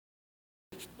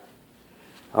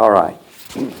All right.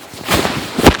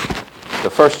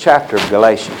 The first chapter of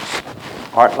Galatians.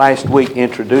 Art last week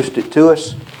introduced it to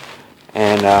us,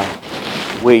 and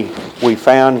we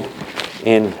found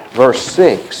in verse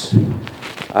 6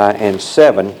 and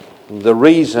 7 the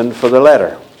reason for the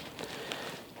letter.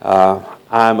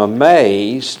 I'm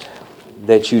amazed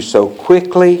that you so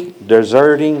quickly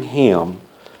deserting him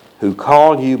who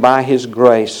called you by his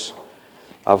grace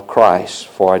of Christ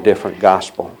for a different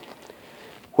gospel,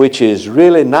 which is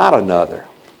really not another,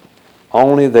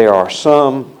 only there are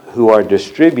some who are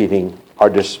distributing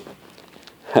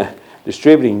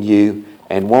you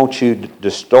and want you to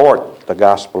distort the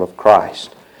gospel of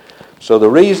Christ. So the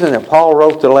reason that Paul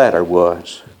wrote the letter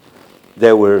was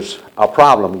there was a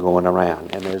problem going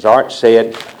around. And as Art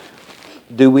said,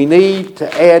 do we need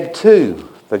to add to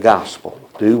the gospel?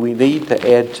 Do we need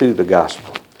to add to the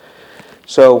gospel?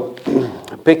 So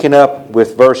picking up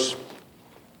with verse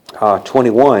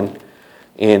 21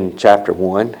 in chapter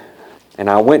 1, and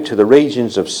I went to the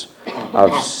regions of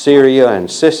Syria and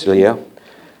Cilicia,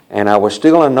 and I was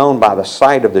still unknown by the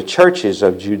sight of the churches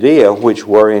of Judea which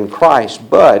were in Christ,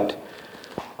 but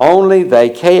only they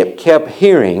kept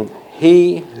hearing,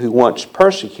 he who once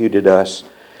persecuted us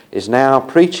is now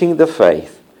preaching the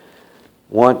faith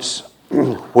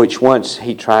which once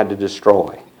he tried to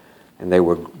destroy. And they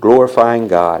were glorifying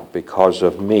God because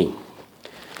of me.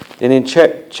 Then in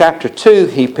chapter 2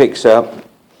 he picks up,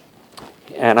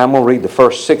 and I'm going to read the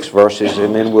first 6 verses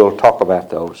and then we'll talk about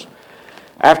those.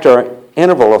 After an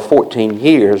interval of 14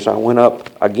 years, I went up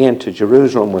again to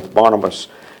Jerusalem with Barnabas,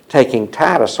 taking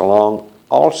Titus along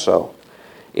also.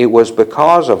 It was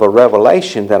because of a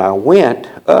revelation that I went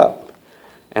up,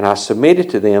 and I submitted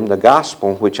to them the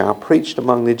gospel which I preached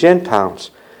among the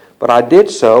Gentiles. But I did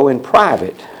so in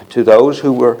private to those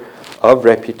who were of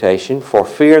reputation, for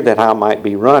fear that I might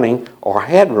be running or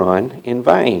had run in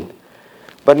vain.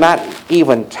 But not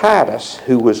even Titus,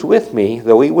 who was with me,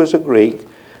 though he was a Greek,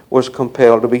 was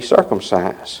compelled to be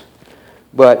circumcised.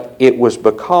 But it was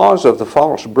because of the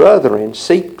false brethren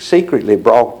secretly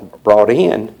brought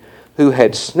in, who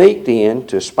had sneaked in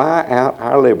to spy out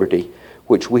our liberty,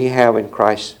 which we have in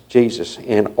Christ Jesus,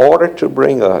 in order to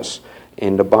bring us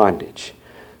into bondage.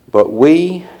 But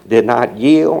we did not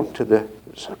yield to the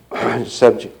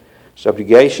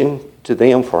subjugation to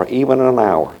them for even an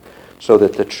hour, so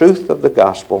that the truth of the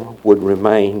gospel would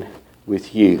remain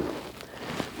with you.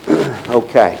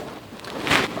 Okay.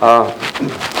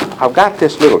 I've got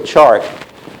this little chart,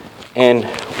 and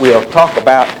we'll talk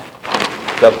about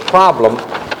the problem,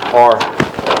 or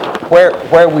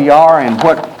where we are, and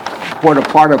what a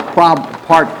part of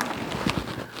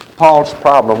Paul's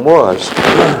problem was,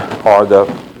 or the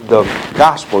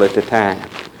gospel at the time.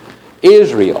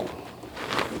 Israel,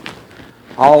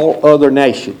 all other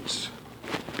nations,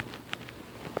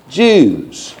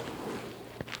 Jews,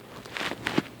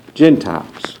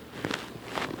 Gentiles,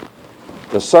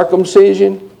 the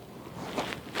circumcision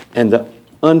and the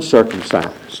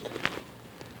uncircumcised.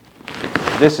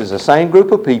 This is the same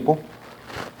group of people.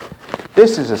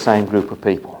 This is the same group of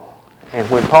people. And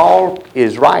when Paul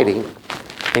is writing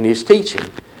and he's teaching,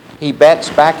 he bats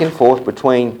back and forth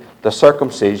between the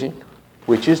circumcision,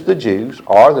 which is the Jews,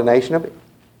 or the nation of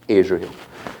Israel,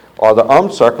 or the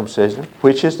uncircumcision,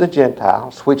 which is the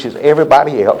Gentiles, which is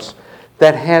everybody else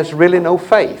that has really no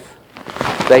faith.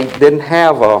 They didn't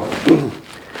have a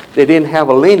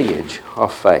lineage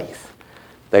of faith.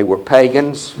 They were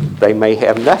pagans. They may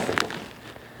have nothing.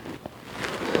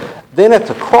 Then at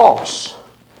the cross,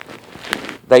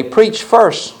 they preached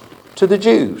first to the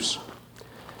Jews,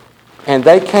 and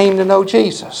they came to know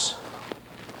Jesus.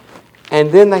 And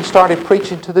then they started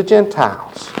preaching to the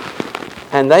Gentiles,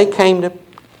 and they came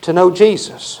to know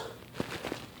Jesus.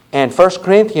 And 1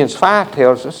 Corinthians 5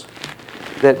 tells us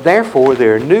that therefore they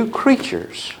are new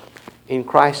creatures in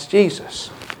Christ Jesus,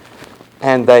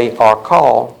 and they are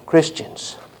called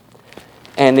Christians.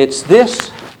 And it's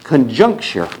this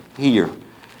conjuncture here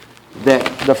that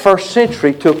the first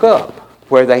century took up,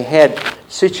 where they had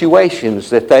situations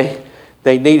that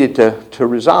they needed to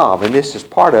resolve. And this is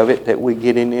part of it that we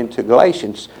get into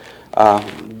Galatians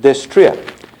this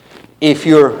trip. If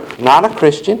you're not a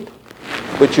Christian,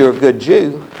 but you're a good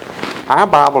Jew, our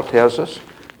Bible tells us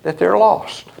that they're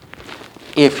lost.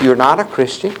 If you're not a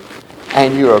Christian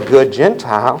and you're a good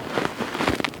Gentile,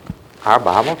 our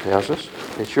Bible tells us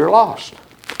that you're lost.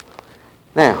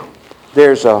 Now,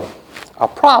 there's a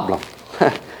problem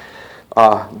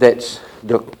that's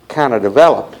kind of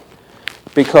developed,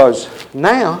 because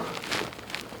now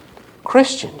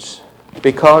Christians,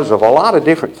 because of a lot of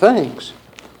different things,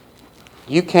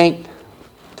 you can't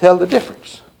tell the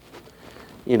difference.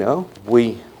 You know,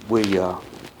 we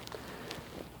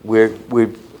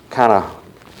we've kind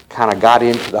of got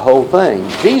into the whole thing.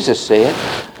 Jesus said,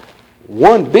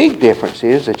 one big difference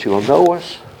is that you'll know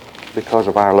us because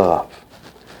of our love.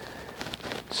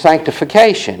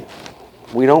 Sanctification,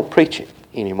 we don't preach it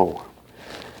anymore.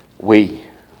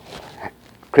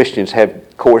 Christians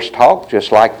have coarse talk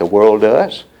just like the world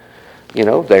does.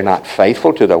 They're not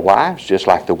faithful to their wives just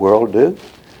like the world do.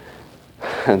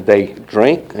 They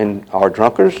drink and are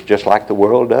drunkards just like the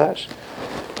world does.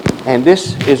 And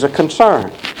this is a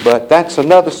concern, but that's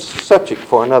another subject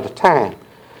for another time.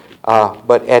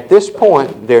 But at this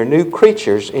point, they're new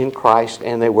creatures in Christ,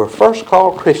 and they were first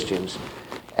called Christians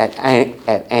at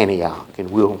Antioch, and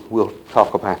we'll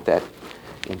talk about that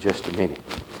in just a minute.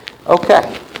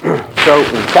 Okay, so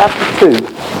in chapter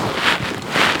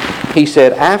 2, he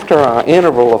said, after our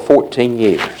interval of 14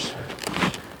 years.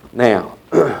 Now,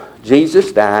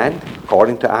 Jesus died,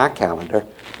 according to our calendar,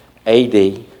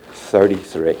 AD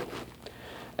 33.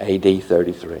 AD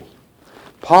 33.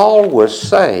 Paul was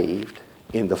saved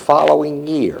in the following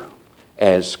year,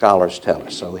 as scholars tell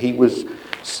us. So he was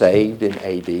saved in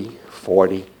AD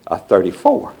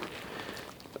 34.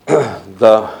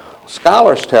 The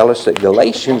scholars tell us that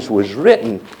Galatians was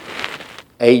written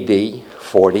AD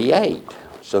 48.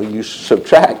 So you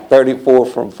subtract 34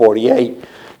 from 48,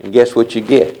 and guess what you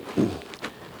get?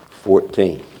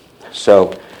 14.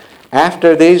 So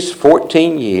after these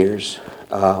 14 years,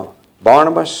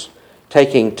 Barnabas,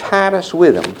 taking Titus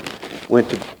with him,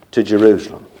 went to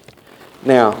Jerusalem.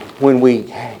 Now, when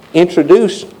we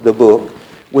introduced the book,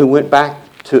 we went back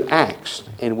to Acts,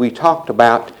 and we talked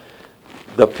about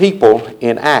the people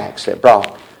in Acts that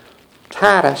brought.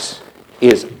 Titus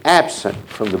is absent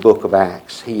from the book of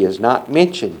Acts. He is not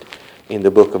mentioned in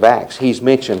the book of Acts. He's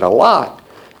mentioned a lot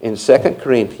in 2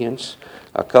 Corinthians,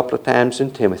 a couple of times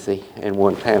in Timothy, and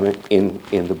one time in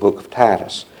the book of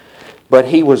Titus. But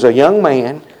he was a young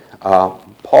man.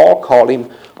 Paul called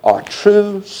him a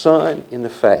true son in the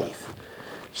faith.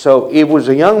 So it was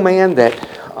a young man that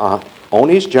on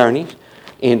his journey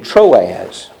in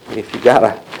Troas, if you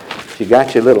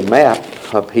got your little map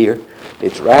up here,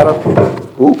 it's right up.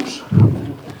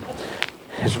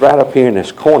 It's right up here in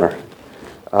this corner.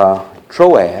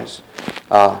 Troas.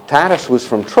 Titus was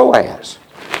from Troas,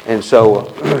 and so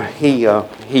he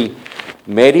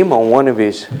met him on one of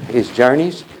his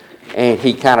journeys, and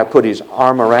he kind of put his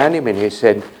arm around him, and he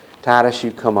said, "Titus,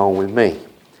 you come on with me."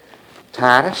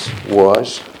 Titus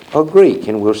was a Greek,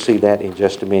 and we'll see that in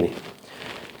just a minute.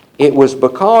 It was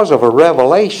because of a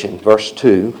revelation, verse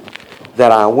 2,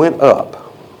 that I went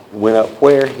up. Went up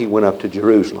where? He went up to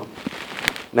Jerusalem.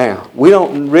 Now, we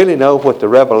don't really know what the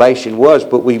revelation was,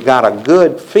 but we've got a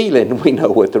good feeling we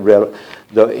know what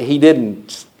he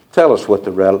didn't tell us what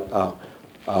the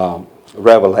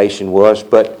revelation was,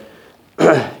 but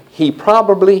he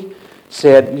probably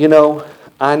said,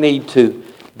 I need to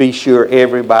be sure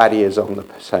everybody is on the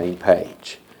same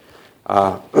page.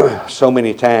 So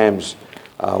many times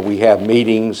we have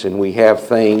meetings and we have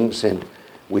things and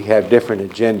we have different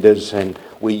agendas, and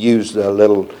we use the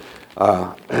little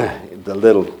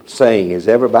saying, is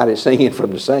everybody singing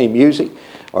from the same music,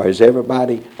 or is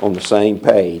everybody on the same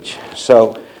page?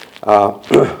 So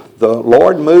the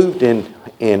Lord moved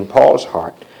in Paul's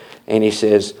heart, and he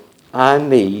says, I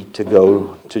need to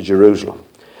go to Jerusalem.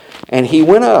 And he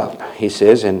went up, he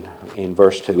says in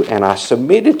verse 2, and I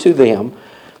submitted to them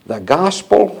the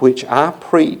gospel which I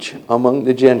preach among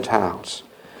the Gentiles.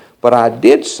 But I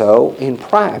did so in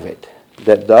private,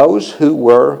 that those who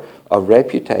were of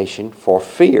reputation, for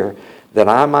fear that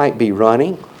I might be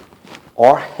running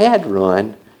or had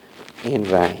run in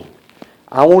vain.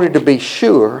 I wanted to be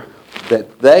sure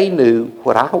that they knew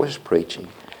what I was preaching,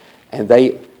 and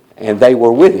they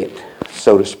were with it,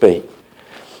 so to speak.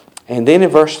 And then in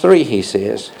verse 3 he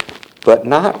says, but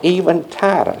not even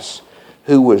Titus,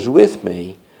 who was with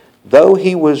me, though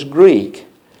he was Greek,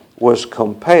 was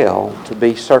compelled to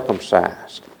be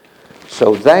circumcised.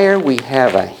 So there we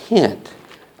have a hint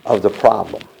of the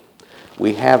problem.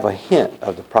 We have a hint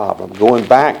of the problem. Going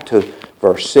back to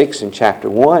verse 6 in chapter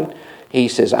 1, he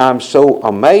says, I'm so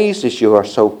amazed that you are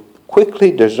so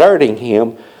quickly deserting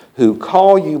him who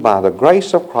call you by the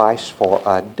grace of Christ for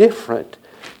a different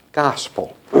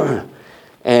gospel.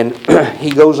 And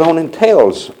he goes on and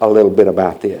tells a little bit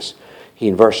about this.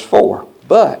 In verse 4,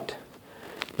 but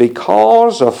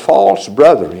because of false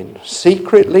brethren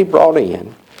secretly brought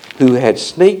in, who had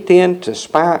sneaked in to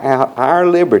spy out our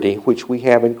liberty which we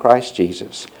have in Christ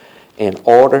Jesus, in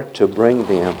order to bring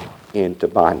them into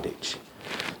bondage.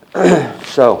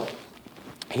 So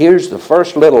here's the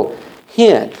first little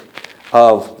hint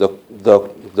of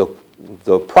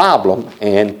the problem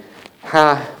and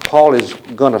how Paul is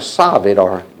going to solve it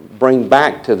or bring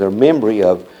back to the memory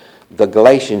of the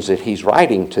Galatians that he's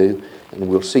writing to, and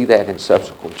we'll see that in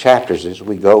subsequent chapters as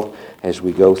we go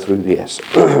through this.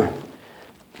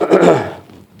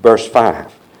 Verse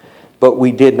 5. But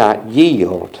we did not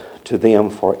yield to them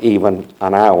for even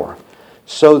an hour,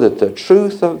 so that the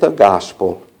truth of the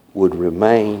gospel would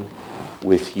remain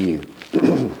with you.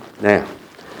 Now,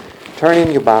 turn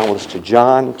in your Bibles to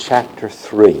John chapter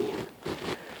 3.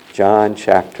 John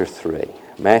chapter 3.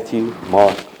 Matthew,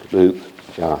 Mark, Luke,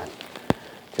 John.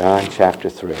 John chapter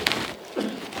 3.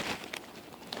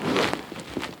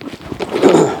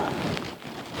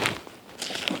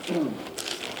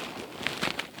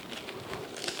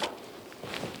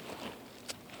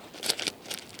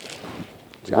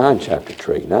 John chapter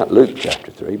 3, not Luke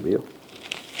chapter 3, Bill.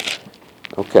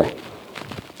 Okay.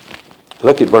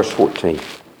 Look at verse 14.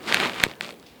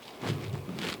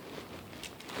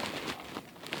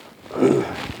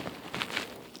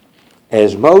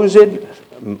 As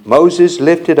Moses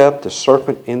lifted up the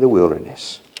serpent in the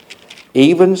wilderness,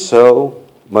 even so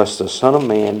must the Son of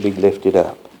Man be lifted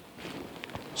up,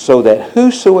 so that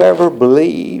whosoever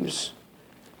believes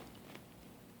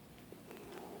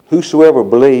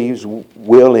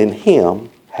will in him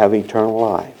have eternal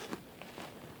life.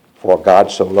 For God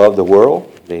so loved the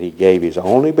world that he gave his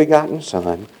only begotten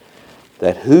Son,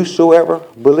 that whosoever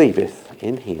believeth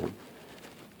in him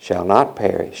shall not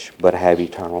perish, but have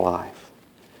eternal life.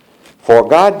 For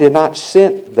God did not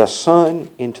send the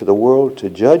Son into the world to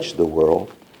judge the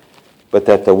world, but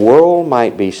that the world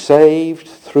might be saved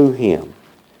through him.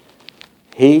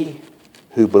 He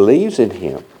who believes in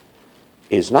him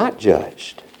is not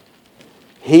judged.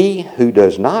 He who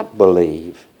does not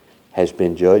believe has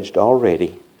been judged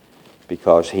already,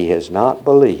 because he has not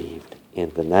believed in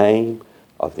the name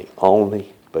of the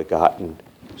only begotten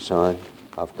Son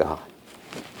of God.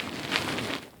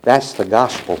 That's the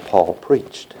gospel Paul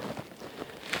preached.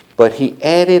 But he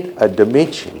added a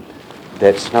dimension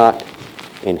that's not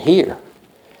in here.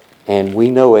 And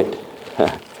we know it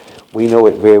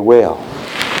very well.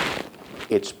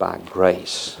 It's by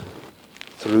grace,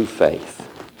 through faith,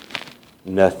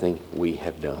 nothing we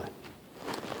have done.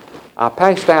 I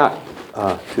passed out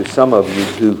to some of you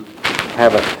who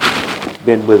haven't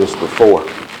been with us before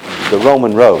the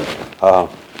Roman road.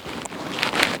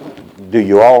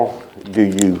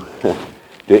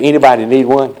 Do anybody need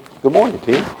one? Good morning,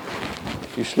 Tim.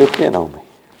 You slipped in on me.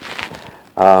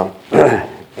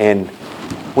 And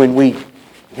when we,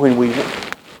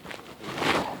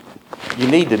 you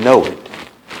need to know it.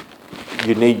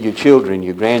 You need your children,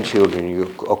 your grandchildren, your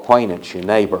acquaintance, your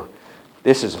neighbor.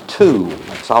 This is a tool.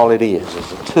 That's all it is.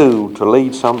 It's a tool to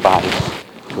lead somebody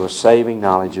to a saving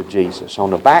knowledge of Jesus. On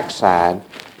the back side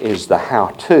is the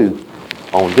how-to.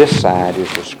 On this side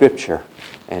is the scripture.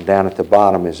 And down at the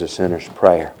bottom is the sinner's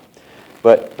prayer.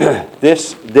 But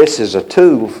this is a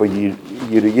tool for you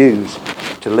to use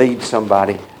to lead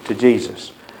somebody to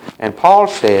Jesus. And Paul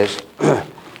says,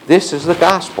 this is the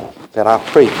gospel that I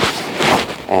preach.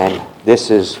 And this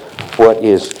is what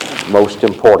is most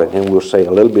important. And we'll say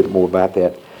a little bit more about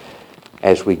that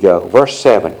as we go. Verse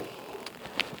 7.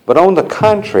 But on the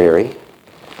contrary,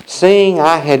 seeing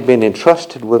I had been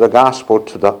entrusted with the gospel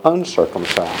to the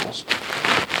uncircumcised,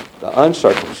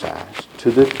 to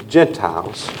the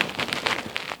Gentiles,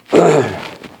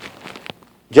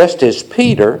 just as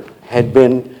Peter had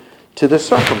been to the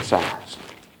circumcised,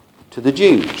 to the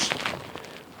Jews.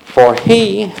 For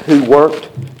he who worked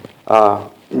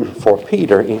for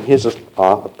Peter in his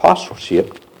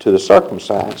apostleship to the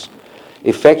circumcised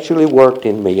effectually worked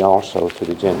in me also to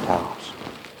the Gentiles.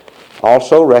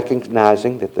 Also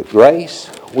recognizing that the grace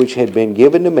which had been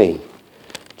given to me,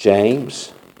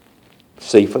 James,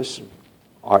 Cephas,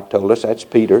 Art told us that's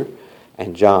Peter,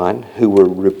 and John, who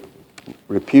were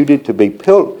reputed to be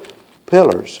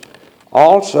pillars,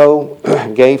 also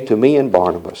gave to me and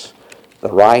Barnabas the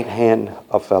right hand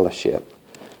of fellowship,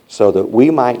 so that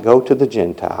we might go to the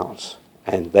Gentiles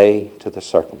and they to the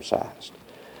circumcised.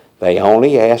 They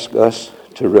only ask us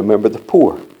to remember the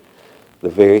poor, the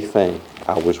very thing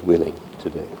I was willing to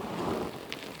do.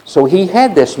 So he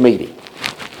had this meeting.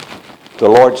 The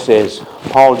Lord says,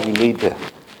 Paul, you need to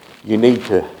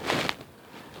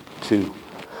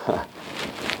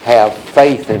have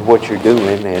faith in what you're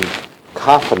doing and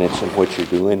confidence in what you're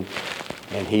doing.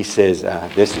 And he says,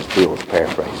 this is Bill's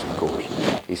paraphrase, of course.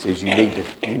 He says, you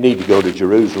need to go to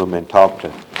Jerusalem and talk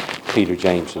to Peter,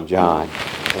 James, and John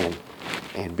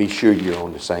and be sure you're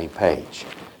on the same page,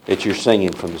 that you're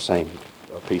singing from the same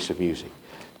piece of music,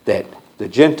 that the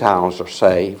Gentiles are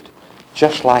saved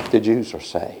just like the Jews are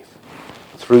saved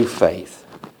through faith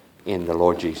in the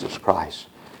Lord Jesus Christ.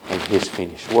 and His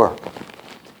finished work.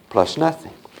 Plus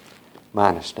nothing,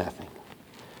 minus nothing.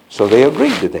 So they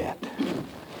agreed to that.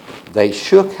 They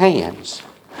shook hands.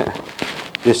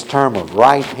 This term of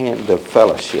right hand of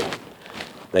fellowship.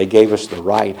 They gave us the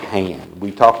right hand.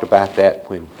 We talked about that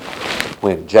when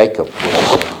Jacob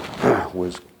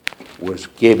was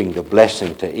giving the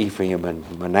blessing to Ephraim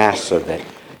and Manasseh, that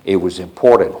it was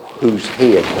important whose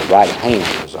head the right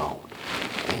hand was on.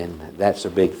 And that's a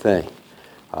big thing.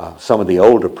 Some of the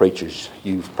older preachers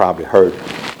you've probably heard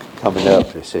coming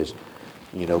up, it says,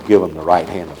 give them the right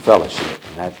hand of fellowship.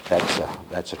 And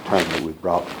that's a term that we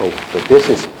brought forward. But this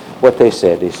is what they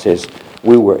said. It says,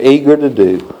 we were eager to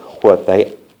do what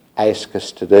they asked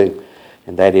us to do,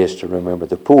 and that is to remember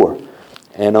the poor.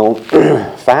 And on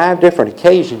 5 different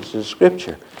occasions in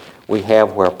Scripture, we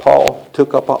have where Paul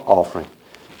took up an offering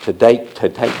to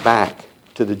take back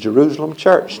to the Jerusalem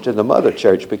church, to the mother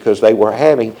church, because they were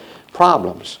having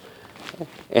problems.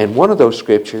 And one of those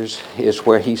scriptures is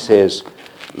where he says,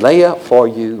 lay up for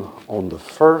you on the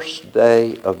first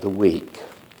day of the week.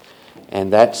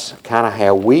 And that's kind of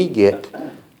how we get,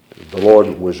 the Lord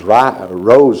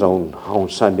rose on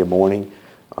Sunday morning,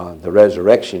 the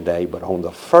resurrection day, but on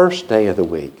the first day of the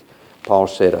week, Paul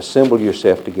said, assemble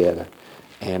yourself together,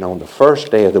 and on the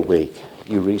first day of the week,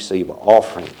 you receive an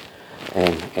offering,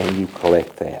 and you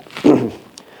collect that.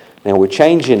 Now we're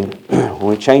changing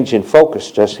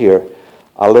focus just here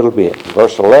a little bit.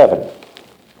 Verse 11.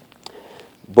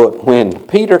 But when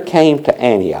Peter came to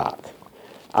Antioch,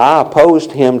 I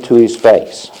opposed him to his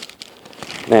face.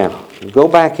 Now, go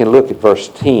back and look at verse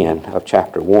 10 of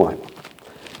chapter 1.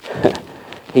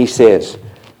 He says,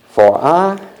 For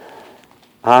am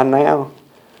I now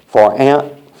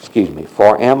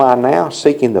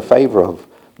seeking the favor of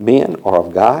men or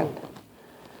of God?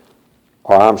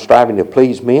 Or I'm striving to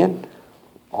please men?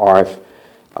 Or if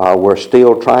we're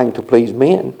still trying to please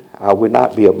men, I would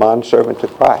not be a bondservant to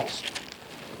Christ.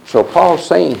 So Paul's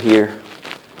saying here,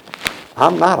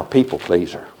 I'm not a people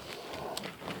pleaser.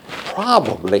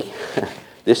 Probably,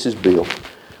 this is Bill,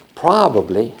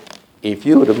 probably if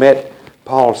you would have met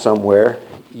Paul somewhere,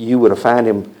 you would have found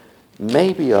him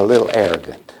maybe a little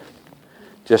arrogant.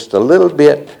 Just a little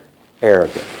bit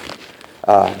arrogant.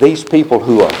 These people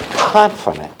who are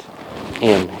confident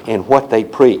in what they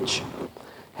preach.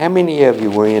 How many of you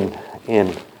were in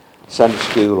Sunday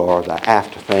school or the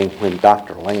after thing when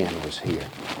Dr. Land was here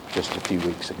just a few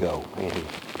weeks ago and he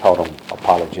taught them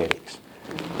apologetics?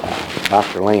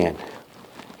 Dr. Land,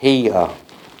 he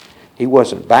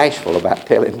wasn't bashful about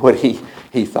telling what he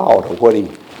thought or what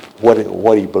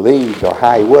he believed or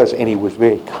how he was, and he was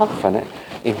very confident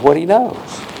in what he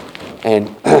knows.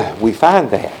 And we find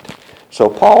that. So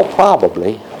Paul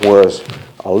probably was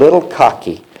a little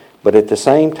cocky, but at the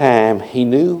same time he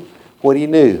knew what he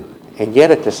knew, and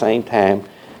yet at the same time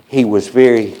he was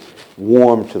very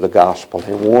warm to the gospel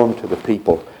and warm to the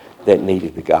people that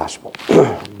needed the gospel.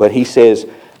 But he says,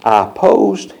 I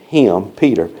opposed him,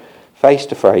 Peter, face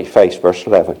to face, verse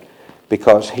 11,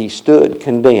 because he stood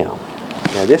condemned.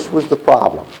 Now this was the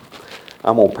problem.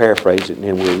 I'm going to paraphrase it and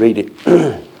then we'll read it.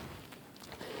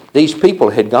 These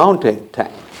people had gone to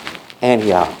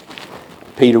Antioch.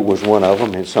 Peter was one of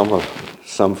them, and some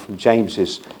from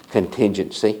James's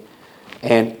contingency.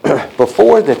 And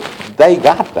before they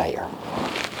got there,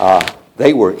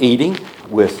 they were eating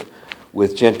with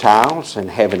Gentiles and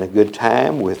having a good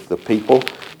time with the people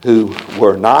who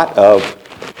were not of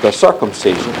the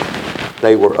circumcision.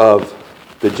 They were of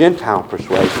the Gentile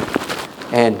persuasion,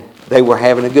 and they were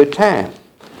having a good time.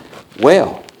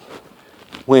 Well,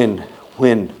 when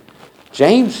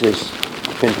James's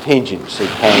contingency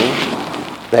came,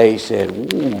 they said,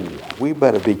 ooh, we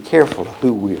better be careful of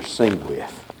who we're seen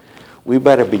with. We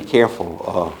better be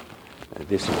careful,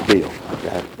 this is Bill,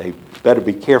 they better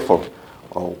be careful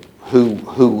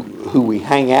who we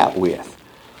hang out with.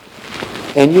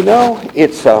 And you know,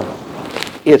 it's a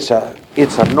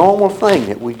normal thing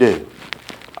that we do.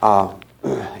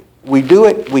 We do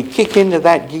it, we kick into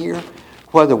that gear,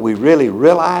 whether we really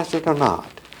realize it or not.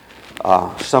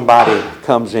 Somebody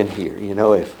comes in here, you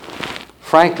know, if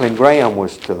Franklin Graham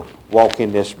was to walk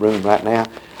in this room right now,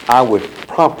 I would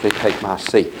promptly take my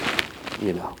seat,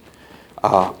 you know.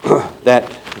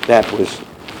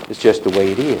 It's just the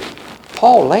way it is.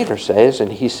 Paul later says,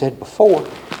 and he said before,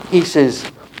 he says,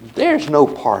 there's no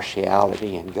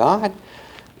partiality in God.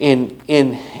 We're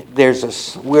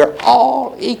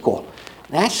all equal.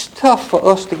 That's tough for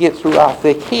us to get through our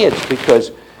thick heads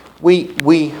because we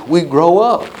grow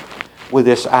up with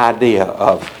this idea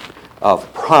of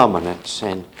prominence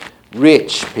and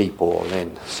rich people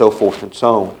and so forth and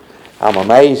so on. I'm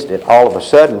amazed that all of a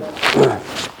sudden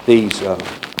these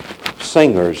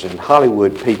singers and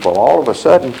Hollywood people, all of a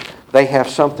sudden they have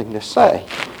something to say,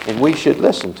 and we should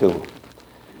listen to them.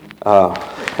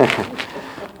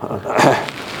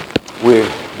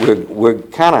 We're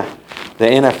kind of, the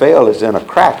NFL is in a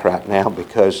crack right now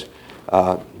because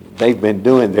they've been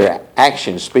doing their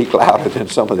actions speak louder than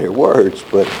some of their words,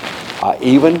 but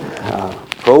even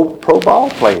pro ball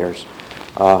players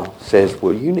says,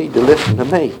 well, you need to listen to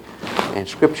me. And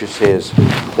Scripture says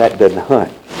that doesn't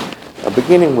hunt.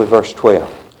 Beginning with verse 12.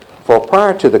 For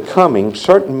prior to the coming,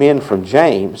 certain men from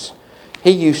James,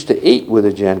 he used to eat with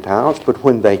the Gentiles, but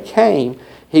when they came,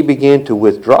 he began to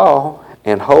withdraw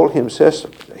and hold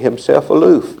himself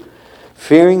aloof,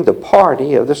 fearing the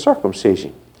party of the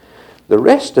circumcision. The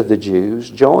rest of the Jews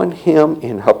joined him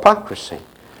in hypocrisy,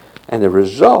 and the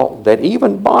result that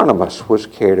even Barnabas was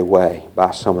carried away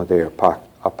by some of their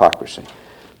hypocrisy.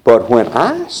 But when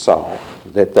I saw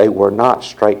that they were not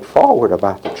straightforward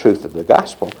about the truth of the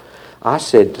gospel, I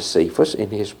said to Cephas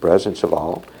in his presence of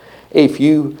all, if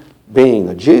you, being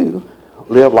a Jew,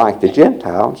 live like the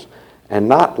Gentiles and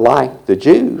not like the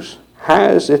Jews, how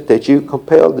is it that you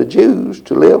compel the Gentiles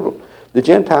to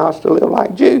live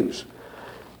like Jews?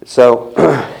 So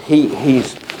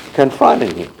he's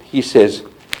confronting him. He says,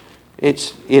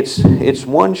 it's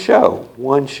one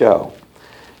show.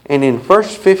 And in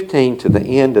verse 15 to the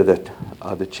end of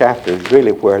the chapter is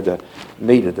really where the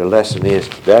meat of the lesson is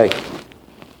today.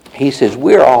 He says,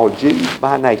 we're all Jews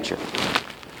by nature.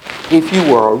 If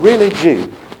you were a really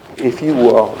Jew, if you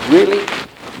were a really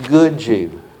good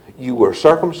Jew, you were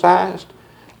circumcised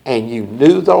and you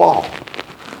knew the law.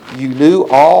 You knew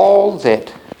all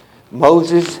that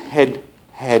Moses had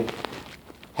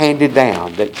handed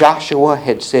down, that Joshua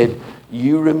had said,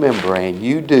 you remember and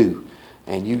you do,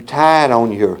 and you tie it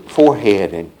on your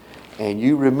forehead and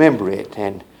you remember it,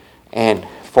 and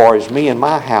for as me and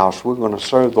my house, we're going to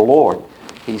serve the Lord.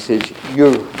 He says,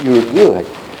 you're good.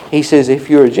 He says, if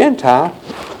you're a Gentile,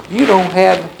 you don't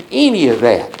have any of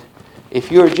that.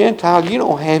 If you're a Gentile, you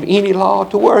don't have any law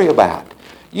to worry about.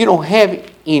 You don't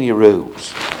have any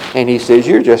rules. And he says,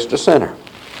 you're just a sinner.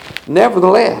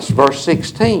 Nevertheless, verse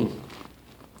 16,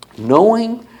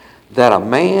 knowing that a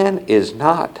man is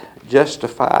not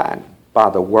justified by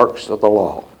the works of the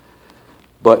law,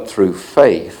 but through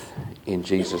faith in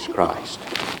Jesus Christ.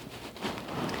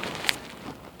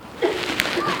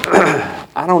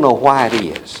 I don't know why it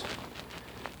is,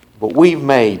 but we've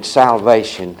made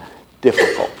salvation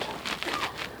difficult.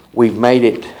 We've made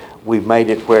it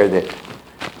where that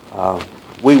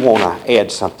we want to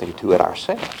add something to it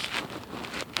ourselves.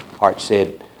 Art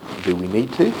said, do we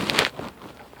need to?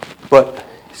 But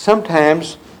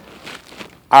sometimes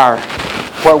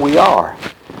where we are,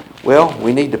 well,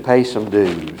 we need to pay some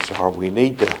dues, or we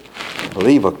need to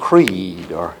believe a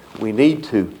creed, or we need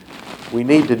to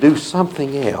do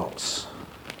something else.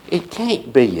 It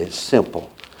can't be as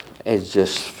simple as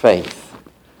just faith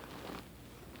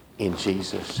in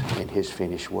Jesus and His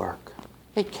finished work.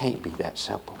 It can't be that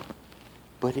simple.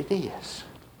 But it is.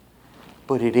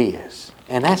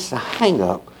 And that's the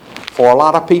hang-up for a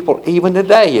lot of people even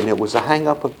today. And it was the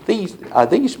hang-up of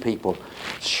these people.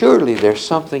 Surely there's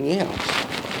something else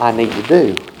I need to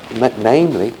do.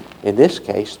 Namely, in this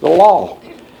case, the law.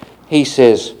 He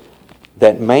says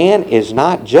that man is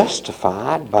not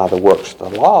justified by the works of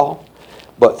the law,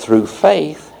 but through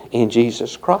faith in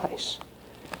Jesus Christ.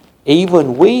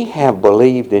 Even we have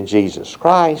believed in Jesus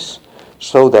Christ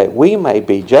so that we may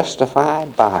be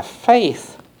justified by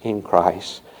faith in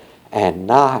Christ and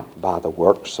not by the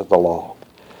works of the law.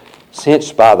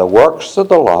 Since by the works of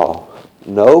the law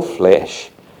no flesh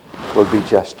will be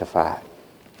justified.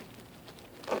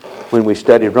 When we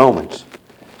studied Romans,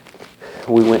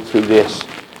 we went through this,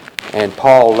 and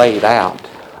Paul laid out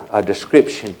a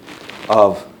description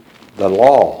of the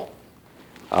law,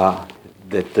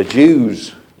 that the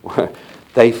Jews,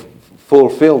 they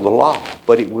fulfilled the law,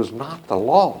 but it was not the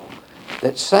law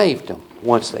that saved them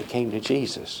once they came to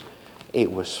Jesus. It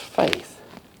was faith.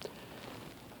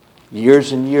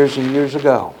 Years and years and years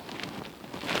ago,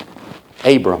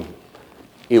 Abram,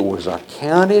 it was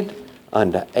accounted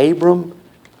unto Abram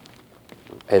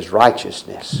as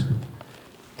righteousness.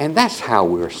 And that's how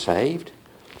we're saved.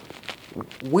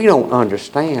 We don't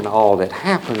understand all that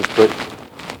happens, but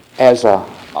as a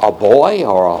boy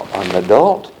or an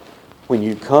adult, when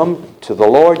you come to the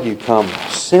Lord, you come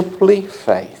simply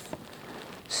faith.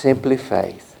 Simply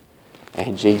faith.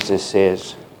 And Jesus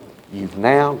says, you've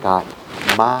now got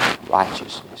my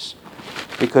righteousness.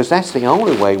 Because that's the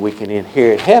only way we can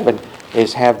inherit heaven,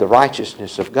 is have the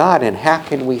righteousness of God. And how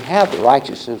can we have the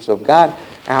righteousness of God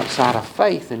outside of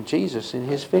faith in Jesus and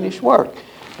His finished work?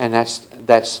 And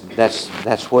that's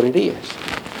what it is.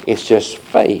 It's just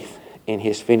faith in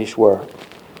His finished work.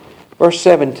 Verse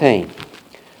 17.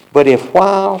 But if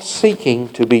while seeking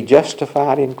to be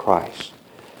justified in Christ,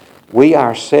 we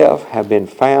ourselves have been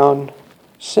found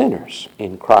sinners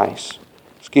in Christ.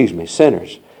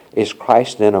 Sinners. Is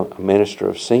Christ then a minister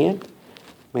of sin?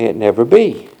 May it never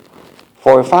be.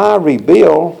 For if I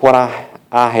rebuild what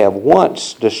I have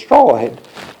once destroyed,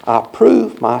 I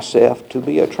prove myself to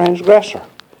be a transgressor.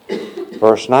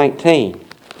 Verse 19.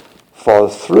 For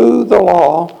through the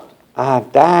law I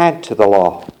died to the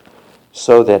law,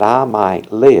 so that I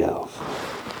might live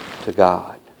to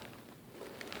God.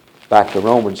 Back to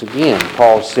Romans again,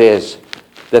 Paul says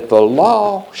that the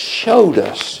law showed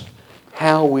us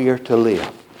how we are to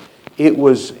live. He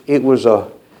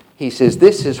says,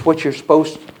 this is what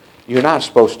you're not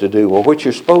supposed to do, or what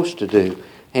you're supposed to do.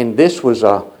 And this was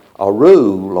a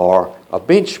rule or a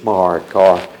benchmark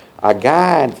or a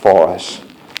guide for us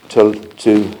to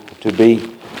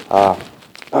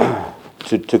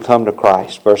come to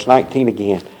Christ. Verse 19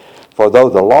 again. For though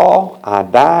the law, I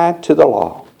died to the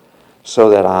law, so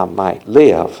that I might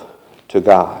live to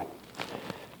God.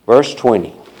 Verse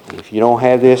 20. If you don't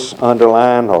have this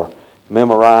underlined or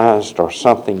memorized or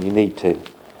something, you need to.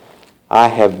 I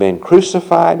have been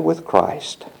crucified with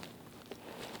Christ,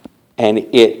 and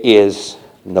it is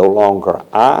no longer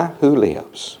I who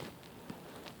lives,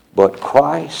 but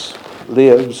Christ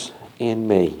lives in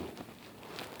me.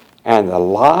 And the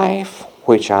life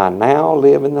which I now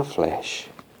live in the flesh,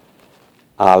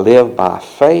 I live by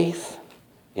faith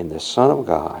in the Son of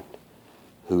God,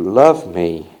 who loved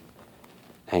me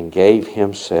and gave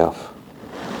Himself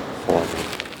for me.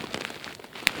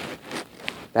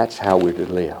 That's how we're to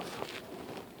live.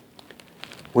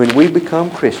 When we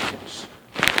become Christians,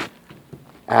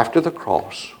 after the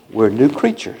cross, we're new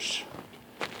creatures.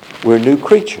 We're new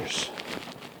creatures.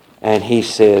 And He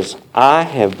says, I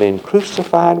have been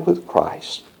crucified with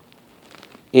Christ.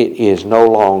 It is no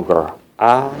longer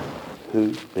I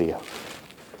who live.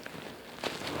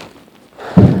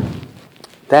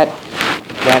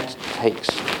 That takes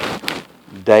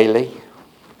daily,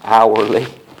 hourly,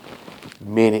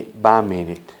 minute by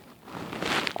minute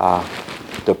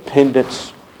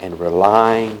dependence and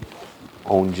relying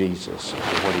on Jesus and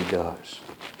what He does.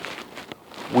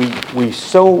 We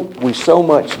so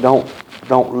much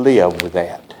don't live with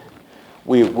that.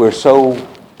 We're so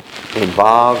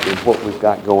involved in what we've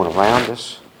got going around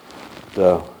us,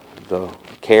 the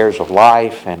cares of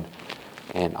life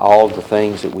and all the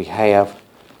things that we have.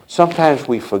 Sometimes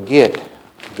we forget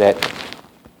that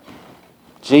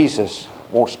Jesus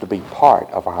wants to be part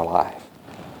of our life.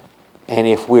 And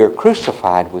if we're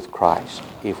crucified with Christ,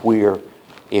 if we're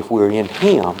in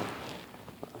Him,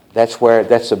 that's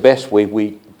the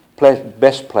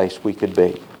best place we could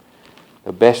be.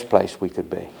 The best place we could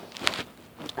be.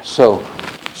 So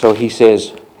he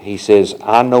says,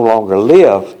 I no longer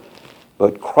live,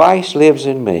 but Christ lives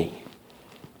in me.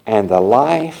 And the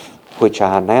life which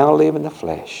I now live in the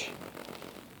flesh,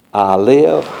 I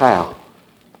live how?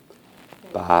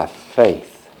 By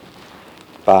faith.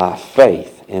 By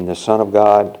faith in the Son of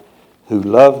God, who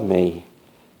loved me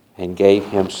and gave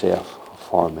Himself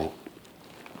for me.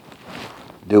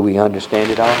 Do we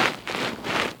understand it all?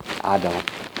 I don't.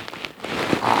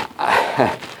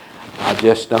 I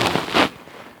just don't.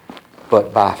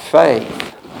 But by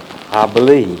faith, I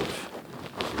believe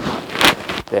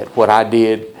that what I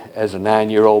did as a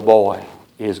 9-year-old boy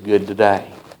is good today.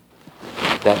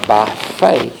 That by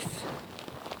faith,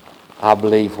 I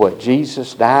believe what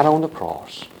Jesus died on the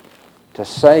cross to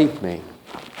save me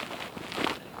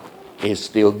is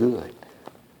still good.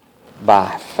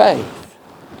 By faith,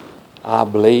 I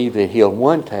believe that He'll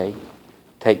one day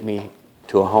take me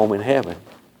to a home in heaven.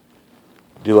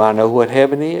 Do I know what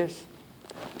heaven is?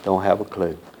 Don't have a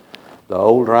clue. The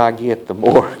older I get, the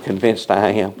more convinced I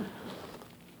am.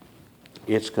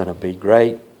 It's going to be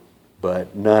great,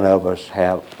 but none of us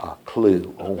have a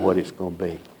clue on what it's going to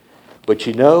be. But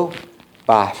you know,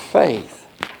 by faith,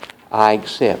 I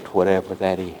accept whatever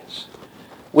that is.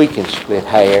 We can split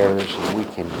hairs and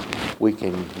we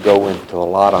can go into a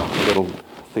lot of little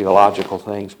theological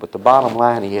things, but the bottom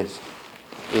line is,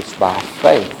 it's by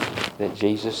faith that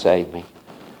Jesus saved me.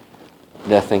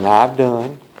 Nothing I've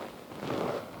done,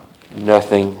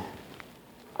 nothing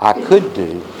I could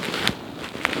do,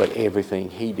 but everything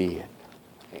He did.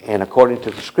 And according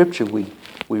to the scripture we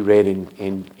read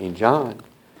in John,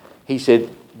 He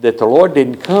said that the Lord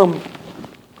didn't come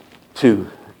to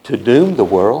doom the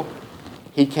world.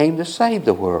 He came to save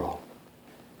the world.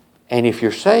 And if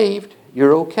you're saved,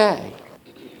 you're okay.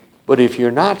 But if you're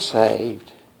not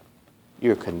saved,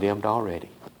 you're condemned already.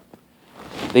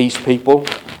 These people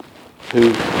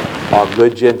who are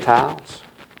good Gentiles,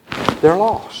 they're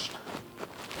lost.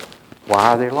 Why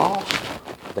are they lost?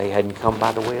 They hadn't come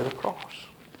by the way of the cross.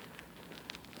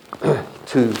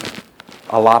 To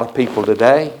a lot of people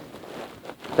today,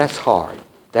 that's hard.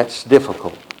 That's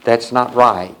difficult. That's not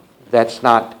right. That's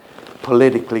not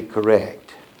politically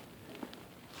correct.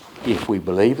 If we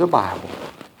believe the Bible,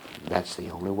 that's the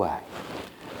only way.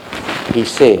 He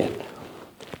said,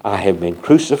 I have been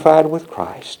crucified with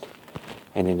Christ,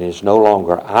 and it is no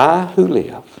longer I who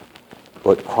live,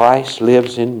 but Christ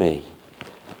lives in me.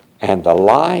 And the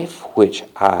life which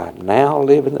I now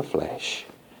live in the flesh,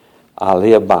 I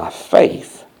live by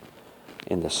faith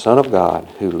in the Son of God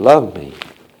who loved me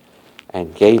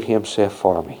and gave himself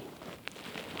for me.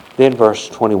 Then verse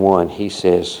 21, he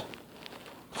says,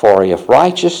 for if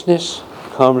righteousness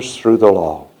comes through the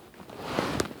law,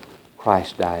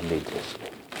 Christ died needlessly.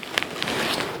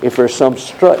 If there's some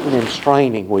strutting and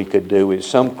straining we could do, is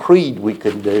some creed we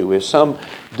could do, is some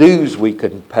dues we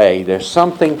could pay, there's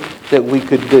something that we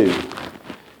could do,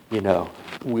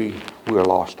 we're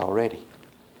lost already.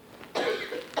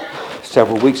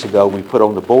 Several weeks ago, we put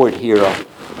on the board here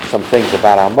some things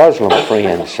about our Muslim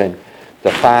friends and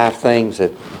the 5 things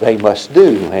that they must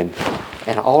do.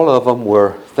 And all of them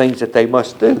were things that they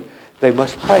must do. They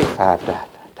must pray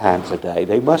 5 times a day.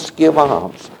 They must give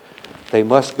alms. They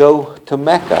must go to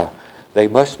Mecca. They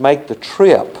must make the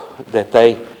trip that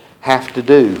they have to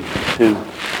do to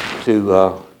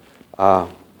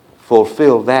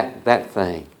fulfill that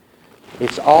thing.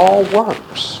 It's all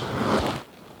works.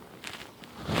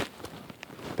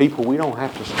 People, we don't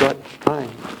have to strut and strain.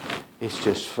 It's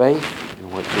just faith in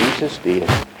what Jesus did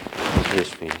in his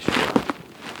finished work.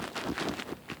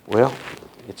 Well,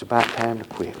 it's about time to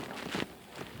quit.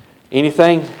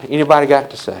 Anything anybody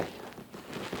got to say?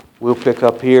 We'll pick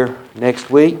up here next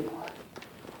week.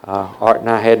 Art and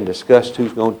I hadn't discussed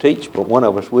who's going to teach, but one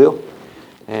of us will.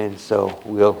 And so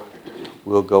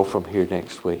we'll go from here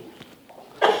next week.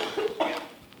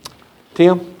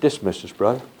 Tim, dismiss us,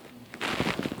 brother.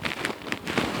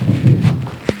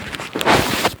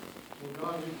 Well,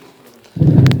 God, we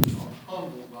just are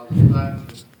humbled by the fact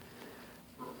that